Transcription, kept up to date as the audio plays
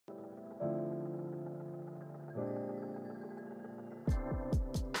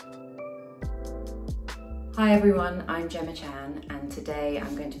Hi everyone, I'm Gemma Chan, and today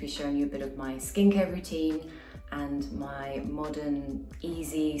I'm going to be showing you a bit of my skincare routine and my modern,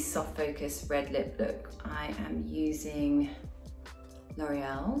 easy, soft focus red lip look. I am using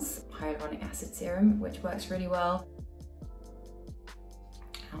L'Oreal's hyaluronic acid serum, which works really well.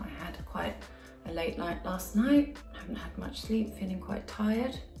 I had quite a late night last night. I haven't had much sleep, feeling quite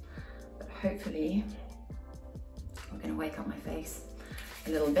tired, but hopefully I'm gonna wake up my face a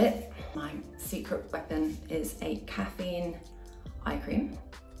little bit. My secret weapon is a caffeine eye cream.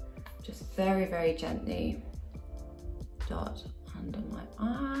 Just very, very gently dot under my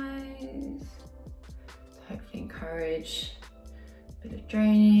eyes to hopefully encourage a bit of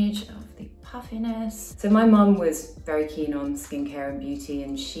drainage of the puffiness. So my mum was very keen on skincare and beauty,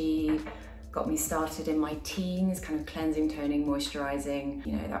 and she got me started in my teens, kind of cleansing, toning, moisturizing.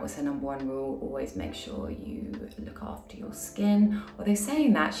 You know, that was her #1 rule, always make sure you look after your skin. Although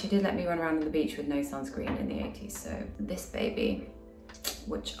saying that, she did let me run around on the beach with no sunscreen in the 80s. So this baby,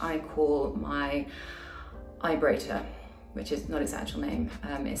 which I call my vibrator, which is not its actual name,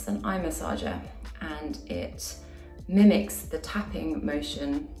 it's an eye massager, and it mimics the tapping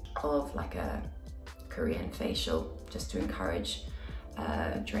motion of like a Korean facial, just to encourage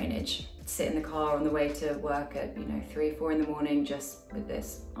drainage. Sit in the car on the way to work at 3 or 4 in the morning just with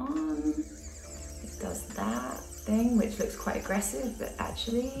this on. It does that thing which looks quite aggressive but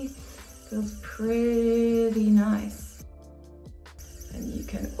actually feels pretty nice. And you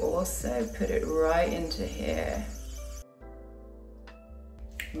can also put it right into here.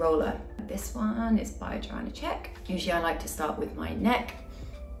 Roller. This one is by Joanna Check. Usually I like to start with my neck.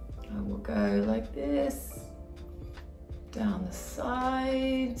 I will go like this, down the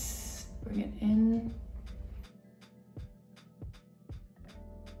sides, bring it in.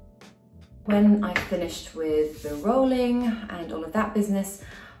 When I've finished with the rolling and all of that business,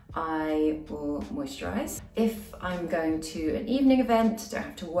 I will moisturize. If I'm going to an evening event, don't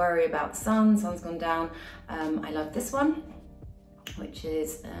have to worry about sun's gone down. I love this one, which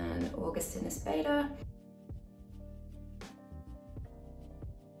is an Augustinus Beta.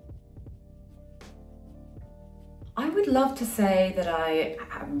 I would love to say that I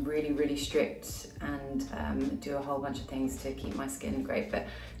am really, really strict and do a whole bunch of things to keep my skin great, but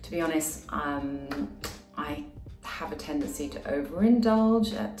to be honest, I have a tendency to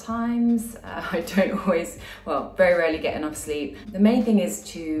overindulge at times. I don't always, well, very rarely get enough sleep. The main thing is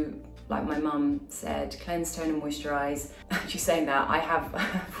to, like my mum said, cleanse, tone and moisturize. She's saying that. I have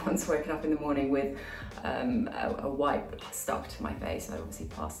once woken up in the morning with a wipe stuck to my face. I obviously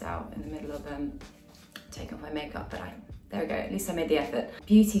passed out in the middle of taking off my makeup, but there we go, at least I made the effort.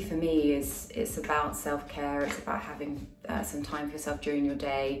 Beauty for me it's about self-care, it's about having some time for yourself during your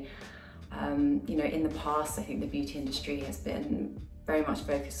day. You know, in the past, I think the beauty industry has been very much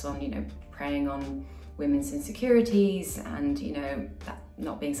focused on, preying on women's insecurities and, that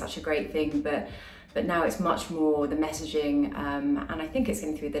not being such a great thing, but now it's much more the messaging, and I think it's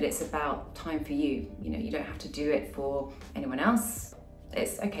getting through that it's about time for you. You don't have to do it for anyone else.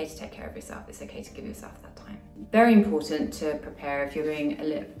 It's okay to take care of yourself. It's okay to give yourself that time. Very important to prepare if you're doing a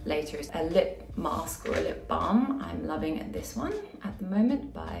lip later is a lip mask or a lip balm. I'm loving this one at the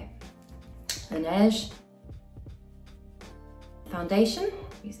moment by Laneige. Foundation,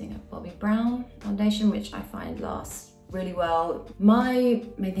 using a Bobbi Brown foundation, which I find lasts really well. My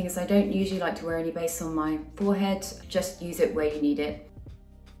main thing is I don't usually like to wear any base on my forehead. Just use it where you need it.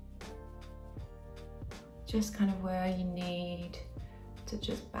 Just kind of where you need to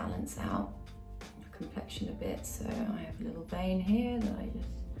just balance out the complexion a bit. So I have a little vein here that I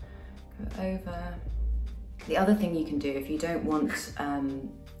just go over. The other thing you can do if you don't want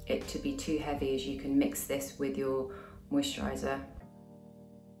it to be too heavy is you can mix this with your moisturizer.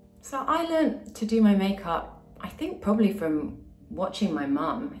 So I learned to do my makeup, I think probably from watching my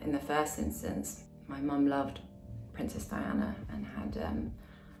mum in the first instance. My mum loved Princess Diana and had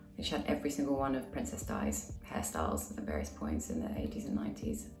she had every single one of Princess Di's hairstyles at various points in the 80s and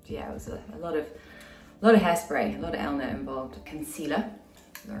 90s. Yeah, it was a lot of hairspray, a lot of Elna involved. Concealer,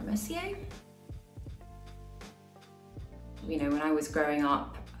 Laura Mercier. When I was growing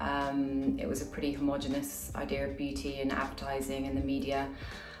up, it was a pretty homogenous idea of beauty and advertising and the media.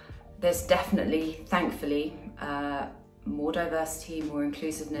 There's definitely, thankfully, more diversity, more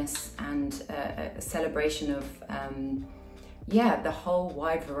inclusiveness, and a celebration of the whole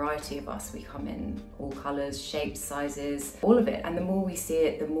wide variety of us. We come in all colors, shapes, sizes, all of it. And the more we see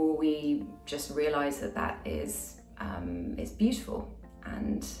it, the more we just realize that is beautiful.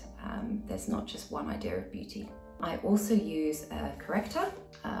 And there's not just one idea of beauty. I also use a corrector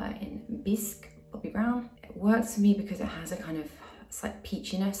in Bisque Bobbi Brown. It works for me because it has a kind of slight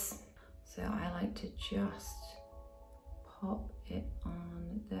peachiness. So I like to just pop it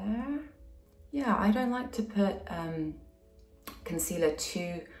on there. Yeah, I don't like to put concealer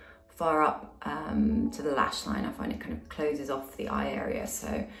too far up to the lash line. I find it kind of closes off the eye area.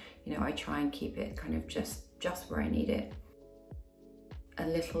 So, you know, I try and keep it kind of just where I need it. A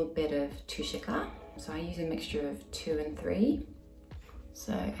little bit of touche éclat. So I use a mixture of 2 and 3.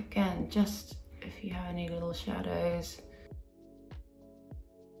 So again, just if you have any little shadows,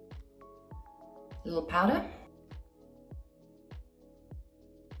 little powder.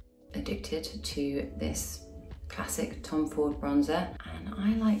 Addicted to this classic Tom Ford bronzer, and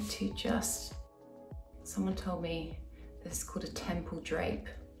I like to just, someone told me this is called a temple drape.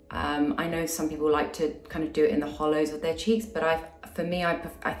 I know some people like to kind of do it in the hollows of their cheeks, but for me,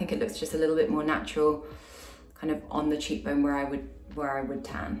 I think it looks just a little bit more natural, kind of on the cheekbone where I would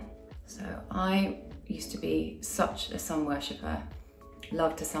tan. So I used to be such a sun worshipper,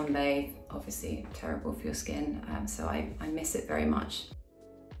 love to sunbathe, obviously terrible for your skin, so I miss it very much.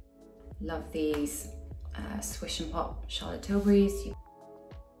 Love these Swish and Pop Charlotte Tilbury's.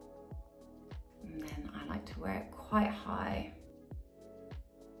 And then I like to wear it quite high.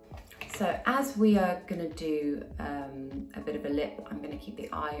 So as we are gonna do a bit of a lip, I'm gonna keep the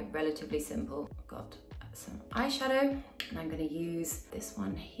eye relatively simple. I've got some eyeshadow, and I'm gonna use this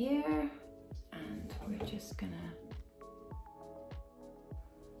one here, and we're just gonna,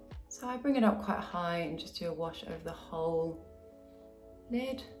 so I bring it up quite high and just do a wash over the whole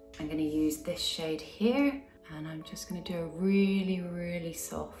lid. I'm going to use this shade here, and I'm just going to do a really, really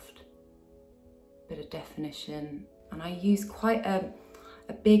soft bit of definition. And I use quite a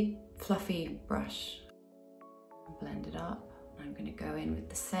big fluffy brush. Blend it up. I'm going to go in with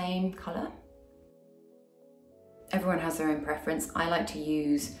the same colour. Everyone has their own preference. I like to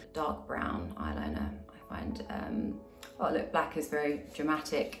use dark brown eyeliner. I find, oh look, black is very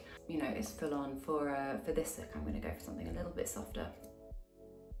dramatic. You know, it's full on. For this look, I'm going to go for something a little bit softer.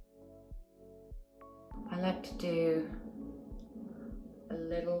 I like to do a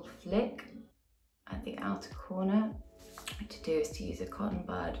little flick at the outer corner. What I like to do is to use a cotton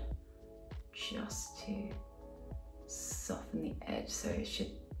bud just to soften the edge, so it's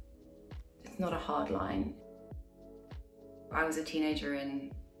not a hard line. I was a teenager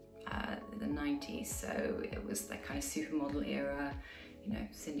in the 90s, so it was that kind of supermodel era, you know,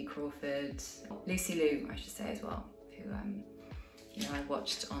 Cindy Crawford, Lucy Liu, I should say as well, who you know, I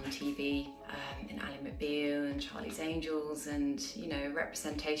watched on TV in Ally McBeal and Charlie's Angels, and you know,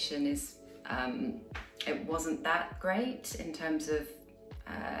 representation is, it wasn't that great in terms of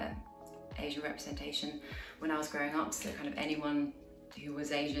Asian representation when I was growing up, so kind of anyone who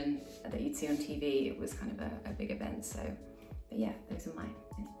was Asian that you'd see on TV, it was kind of a big event. So, but yeah, those are my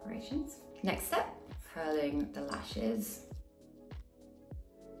inspirations. Next step, curling the lashes.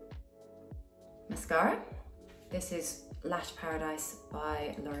 Mascara. This is Lash Paradise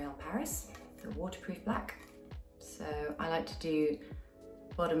by L'Oreal Paris, the waterproof black. So I like to do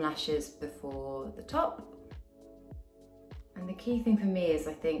bottom lashes before the top. And the key thing for me is,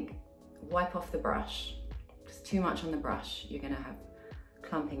 I think, wipe off the brush. Just too much on the brush, you're gonna have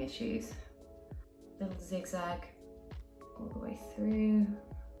clumping issues. Little zigzag all the way through.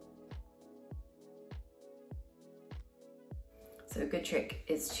 So a good trick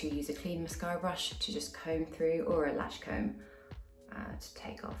is to use a clean mascara brush to just comb through, or a lash comb to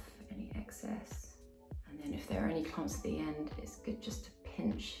take off any excess. And then if there are any clumps at the end, it's good just to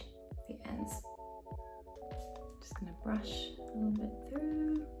pinch the ends. Just gonna brush a little bit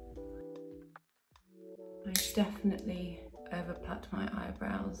through. I definitely overplucked my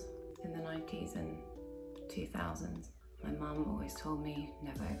eyebrows in the 90s and 2000s. My mum always told me,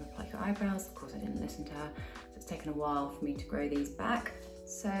 never overpluck your eyebrows. Of course, I didn't listen to her, so it's taken a while for me to grow these back.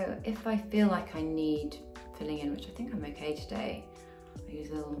 So if I feel like I need filling in, which I think I'm okay today, I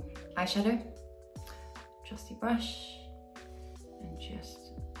use a little eyeshadow, trusty brush, and just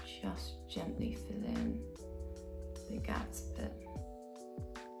gently fill in the gaps a bit.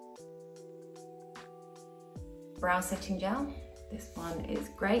 Brow setting gel. This one is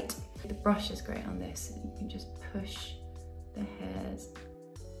great. The brush is great on this. You can just push the hairs.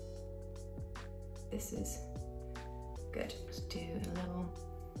 This is good. Just do a little,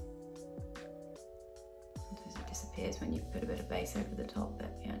 sometimes it disappears when you put a bit of base over the top,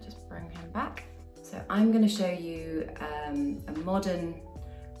 but yeah, just bring him back. So I'm going to show you a modern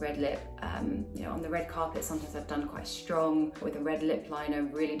red lip. You know, on the red carpet, sometimes I've done quite strong with a red lip liner,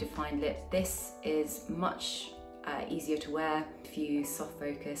 really defined lip. This is much easier to wear if you use soft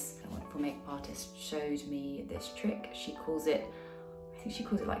focus. A wonderful makeup artist showed me this trick. She calls it, I think she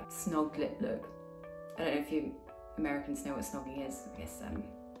calls it like snogged lip look. I don't know if you Americans know what snogging is, I guess,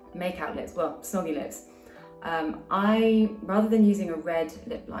 make-out lips, well, snoggy lips. Rather than using a red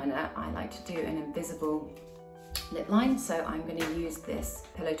lip liner, I like to do an invisible lip line. So I'm going to use this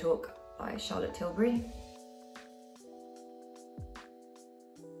Pillow Talk by Charlotte Tilbury.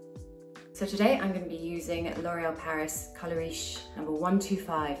 So today I'm going to be using L'Oréal Paris Color Riche number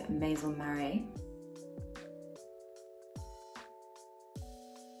 125 Maison Marée.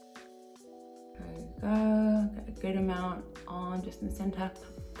 There we go, got a good amount on just in the center,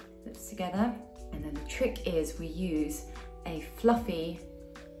 lips together. And then the trick is we use a fluffy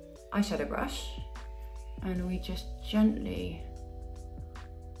eyeshadow brush and we just gently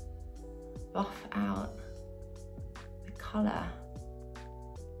buff out the color.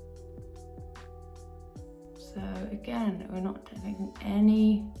 So again, we're not taking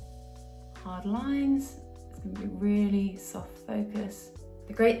any hard lines. It's going to be really soft focus.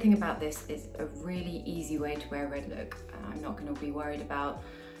 The great thing about this is a really easy way to wear a red look. I'm not going to be worried about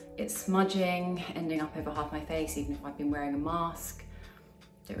it smudging, ending up over half my face, even if I've been wearing a mask.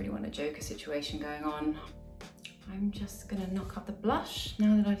 Don't really want a Joker situation going on. I'm just going to knock up the blush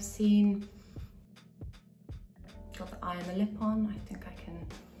now that I've got the eye and the lip on. I think I can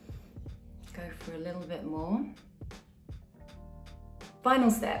go for a little bit more.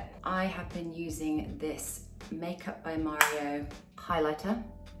 Final step, I have been using this Makeup by Mario highlighter,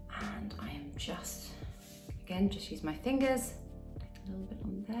 and I am just use my fingers, take a little bit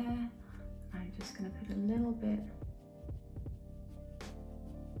on there. I'm just going to put a little bit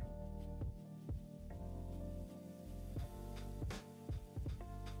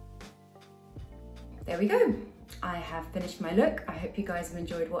there we go. I have finished my look. I hope you guys have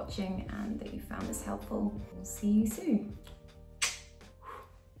enjoyed watching and that you found this helpful. We'll see you soon.